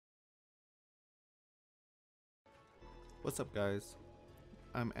What's up guys,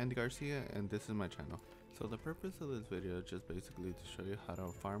 I'm Andy Garcia and this is my channel. So the purpose of this video is just basically to show you how to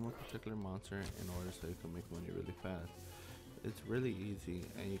farm a particular monster in order so you can make money really fast. It's really easy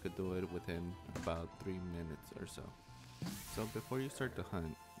and you could do it within about 3 minutes or so. So before you start the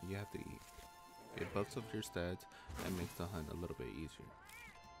hunt, you have to eat. It buffs up your stats and makes the hunt a little bit easier.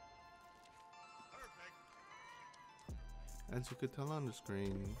 As you could tell on the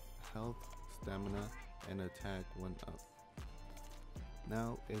screen, health, stamina, and attack went up.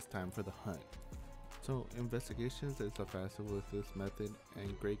 Now it's time for the hunt. So investigations is the fastest with this method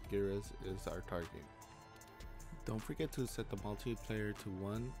and Great Gyros is our target. Don't forget to set the multiplayer to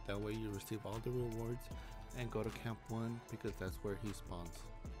 1, that way you receive all the rewards, and go to camp 1 because that's where he spawns.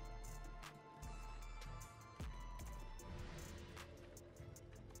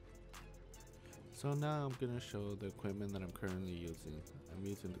 So now I'm going to show the equipment that I'm currently using. I'm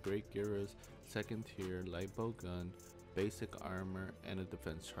using the Great Gyros 2nd tier light bow gun, basic armor, and a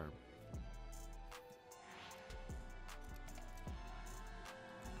defense charm.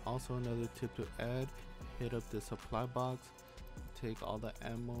 Also another tip to add, hit up the supply box, take all the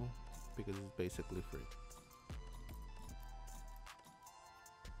ammo because it's basically free.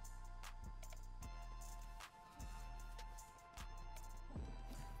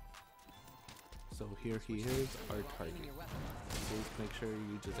 So here he is, our target. Please make sure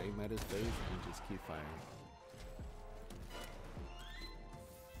you just aim at his face and just keep firing.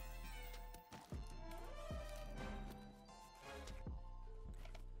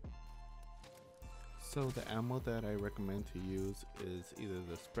 So the ammo that I recommend to use is either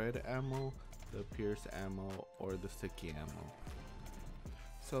the spread ammo, the pierce ammo, or the sticky ammo.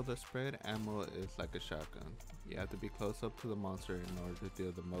 So the spread ammo is like a shotgun. You have to be close up to the monster in order to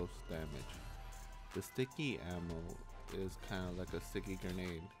deal the most damage. The sticky ammo is kind of like a sticky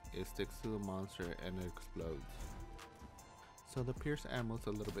grenade. It sticks to the monster and it explodes. So the pierce ammo is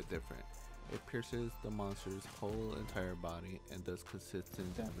a little bit different. It pierces the monster's whole entire body and does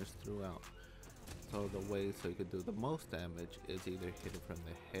consistent damage throughout. So the way so you can do the most damage is either hit it from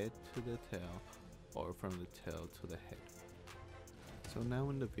the head to the tail or from the tail to the head. So now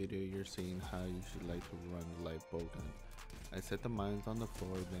in the video you're seeing how you should like to run the light bow gun. I set the mines on the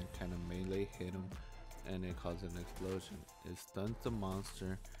floor, then kind of melee hit him and it causes an explosion. It stuns the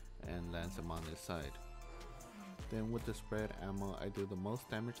monster and lands him on his side. Then with the spread ammo I do the most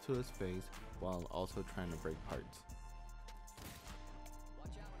damage to his face while also trying to break parts.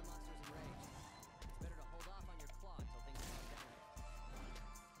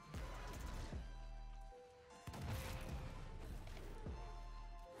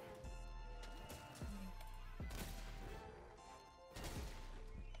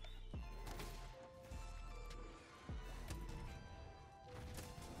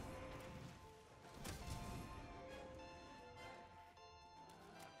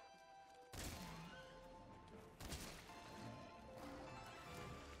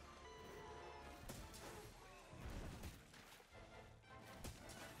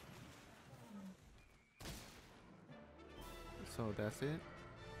 So that's it,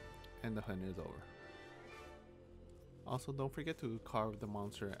 and the hunt is over. Also don't forget to carve the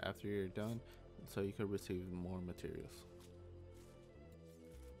monster after you're done so you can receive more materials.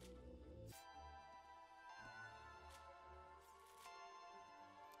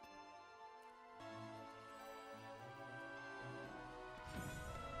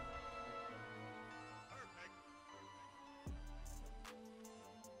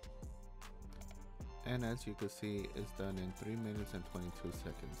 And as you can see, it's done in 3 minutes and 22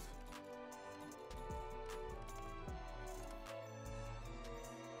 seconds.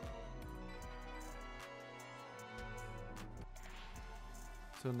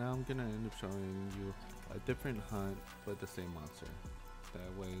 So now I'm gonna end up showing you a different hunt but the same monster.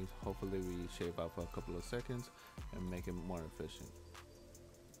 That way hopefully we shave off a couple of seconds and make it more efficient.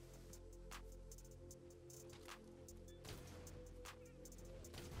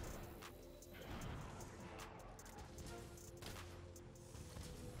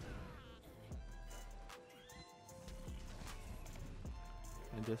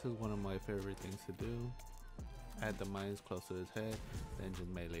 And this is one of my favorite things to do. Add the mines close to his head, then just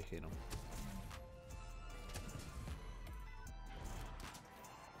melee hit him.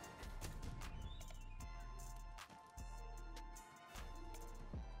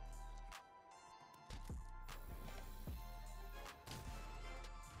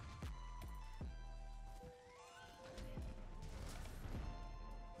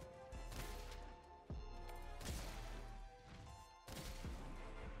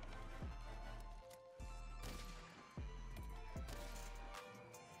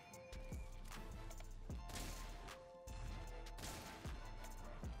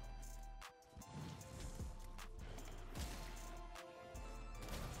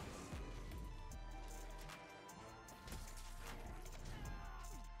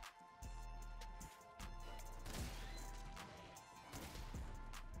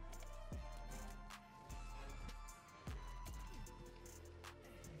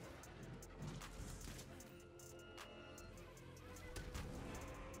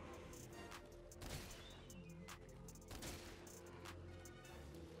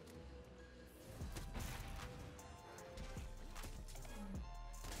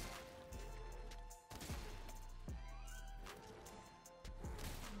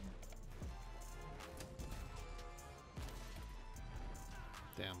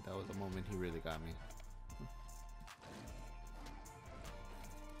 Damn, that was a moment he really got me.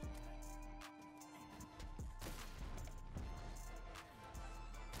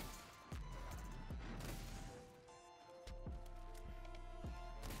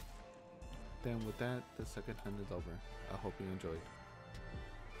 Then with that, the second hunt is over. I hope you enjoyed.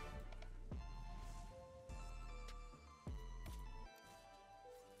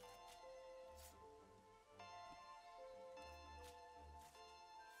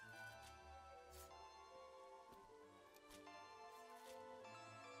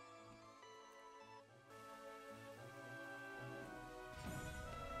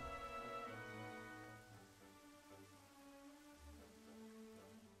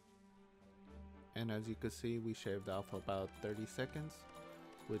 And as you can see, we shaved off about 30 seconds,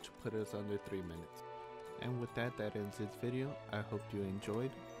 which put us under 3 minutes. And with that, that ends this video. I hope you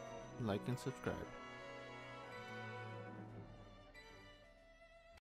enjoyed. Like and subscribe.